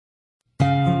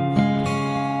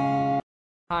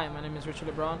Hi, my name is Richard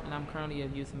Lebron, and I'm currently a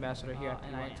youth ambassador here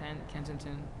and I attend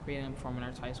Kensington Creative and Performing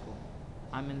Arts High School.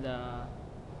 I'm in the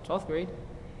 12th grade,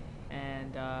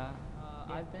 and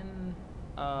I've been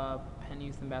a Penn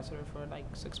Youth Ambassador for like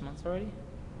 6 months already.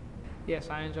 Yes,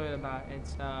 I enjoy it a lot.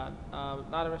 It's a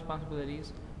lot of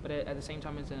responsibilities, but at the same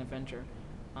time, it's an adventure.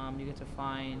 You get to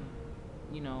find,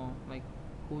 like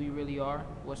who you really are,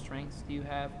 what strengths do you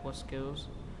have, what skills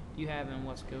do you have, and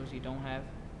what skills you don't have,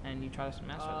 and you try to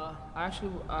master them. I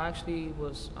actually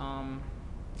was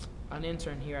an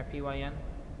intern here at PYN,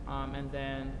 and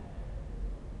then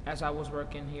as I was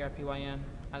working here at PYN,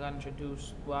 I got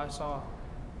introduced. Well, I saw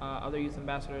other youth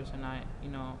ambassadors, and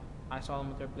I saw them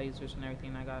with their blazers and everything,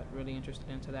 and I got really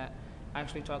interested into that. I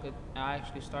actually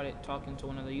started talking to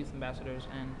one of the youth ambassadors,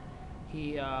 and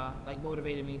he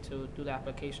motivated me to do the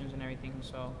applications and everything.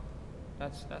 So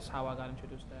that's how I got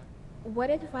introduced to that.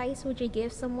 What advice would you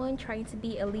give someone trying to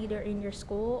be a leader in your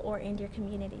school or in your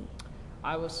community?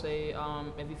 I would say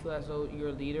if you feel as though you're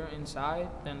a leader inside,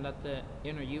 then let the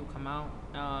inner you come out.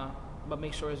 But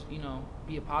make sure it's,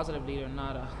 be a positive leader,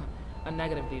 not a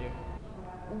negative leader.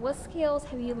 What skills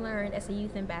have you learned as a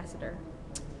youth ambassador?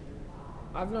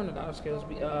 I've learned a lot of skills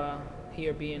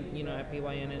here being, at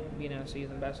PYN and being as a youth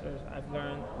ambassador. I've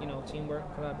learned,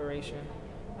 teamwork, collaboration,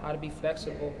 how to be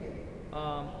flexible,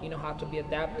 how to be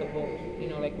adaptable,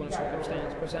 like when a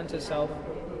circumstance presents itself.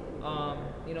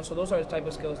 So those are the type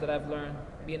of skills that I've learned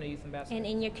being a youth ambassador. And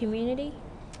in your community?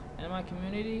 And in my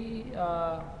community,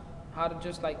 how to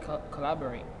just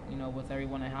collaborate, with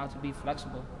everyone, and how to be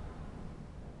flexible.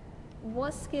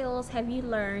 What skills have you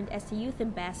learned as a youth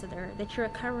ambassador that you're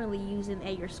currently using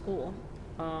at your school?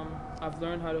 I've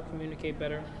learned how to communicate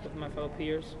better with my fellow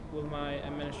peers, with my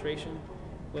administration,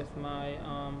 with my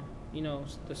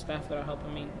the staff that are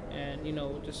helping me, and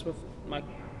just with my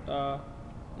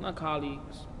not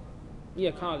colleagues.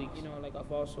 Yeah, colleagues.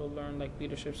 I've also learned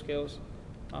leadership skills.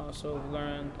 I also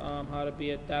learned how to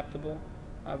be adaptable.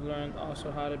 I've learned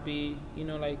also how to be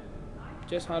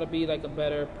just how to be a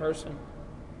better person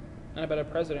and a better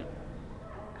president.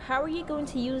 How are you going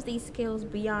to use these skills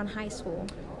beyond high school?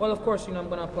 Well, of course, I'm going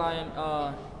to apply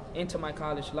them into my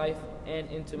college life and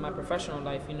into my professional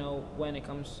life, when it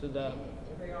comes to the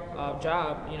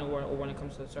job, or when it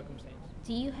comes to the circumstance.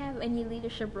 Do you have any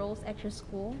leadership roles at your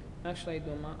school? Actually, I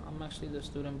do. I'm actually the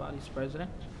student body's president.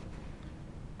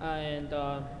 And,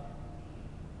 I'm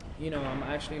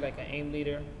actually an AIM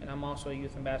leader, and I'm also a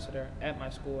youth ambassador at my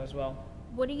school as well.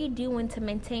 What are you doing to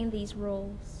maintain these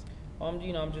roles? I'm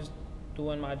just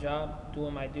doing my job,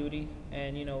 doing my duty,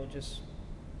 and, just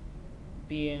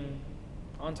being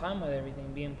on time with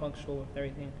everything, being punctual with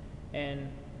everything. And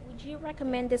would you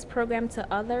recommend this program to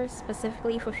others,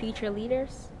 specifically for future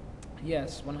leaders?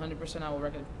 Yes, 100%. I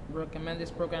will recommend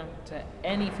this program to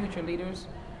any future leaders,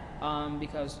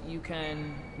 because you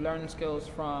can learn skills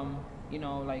from,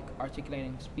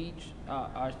 articulating speech,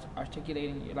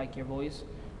 articulating your voice,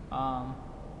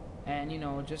 and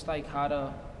just how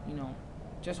to,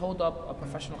 just hold up a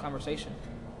professional conversation.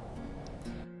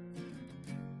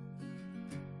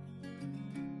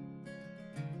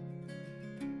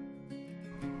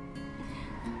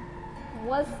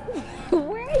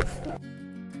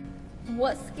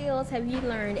 What skills have you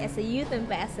learned as a youth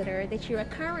ambassador that you are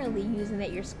currently using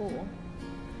at your school?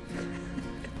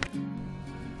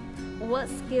 What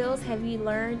skills have you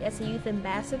learned as a youth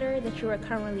ambassador that you are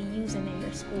currently using at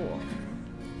your school?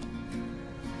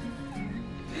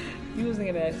 You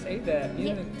wasn't going to say that. You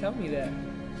didn't tell me that.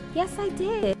 Yes, I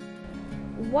did.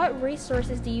 What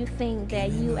resources do you think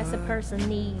that you as a person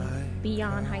need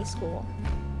beyond high school?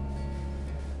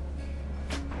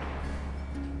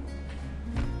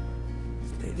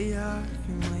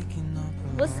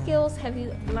 What skills have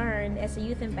you learned as a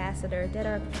youth ambassador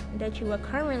that you are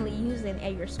currently using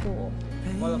at your school?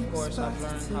 Well, of course, I've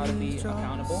learned how to be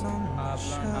accountable. I've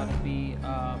learned how to be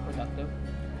productive.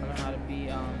 I learned how to be,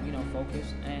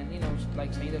 focused, and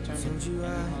staying determined,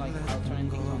 and how turning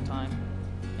things on time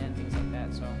and things like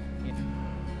that. So, yeah.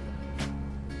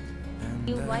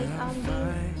 You like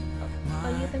being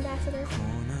a youth ambassador?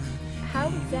 How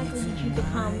exactly did you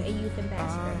become a youth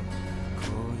ambassador?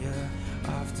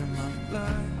 After my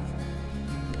blood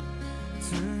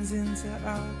turns into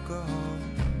alcohol.